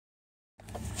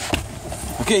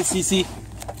Okay, CeCi.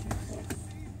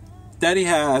 Daddy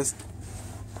has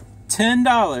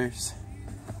 $10.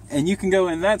 And you can go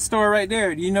in that store right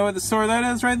there. Do you know what the store that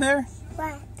is right there?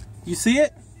 What? You see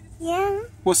it? Yeah.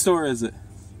 What store is it?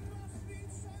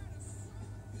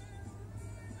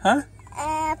 Huh?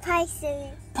 Party City.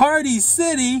 Party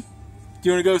City? Do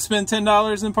you want to go spend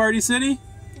 $10 in Party City?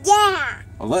 Yeah.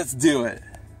 Well, let's do it.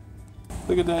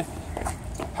 Look at that.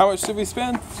 How much did we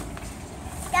spend?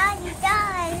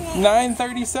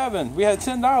 $9.37. We had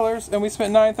 $10 and we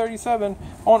spent $9.37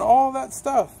 on all that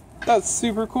stuff. That's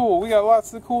super cool. We got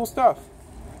lots of cool stuff.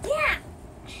 Yeah.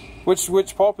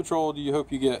 Which Paw Patrol do you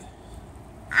hope you get?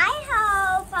 I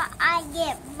hope I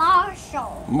get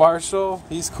Marshall. Marshall?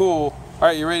 He's cool. All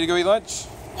right, you ready to go eat lunch?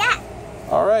 Yeah.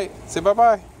 All right. Say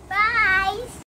bye-bye.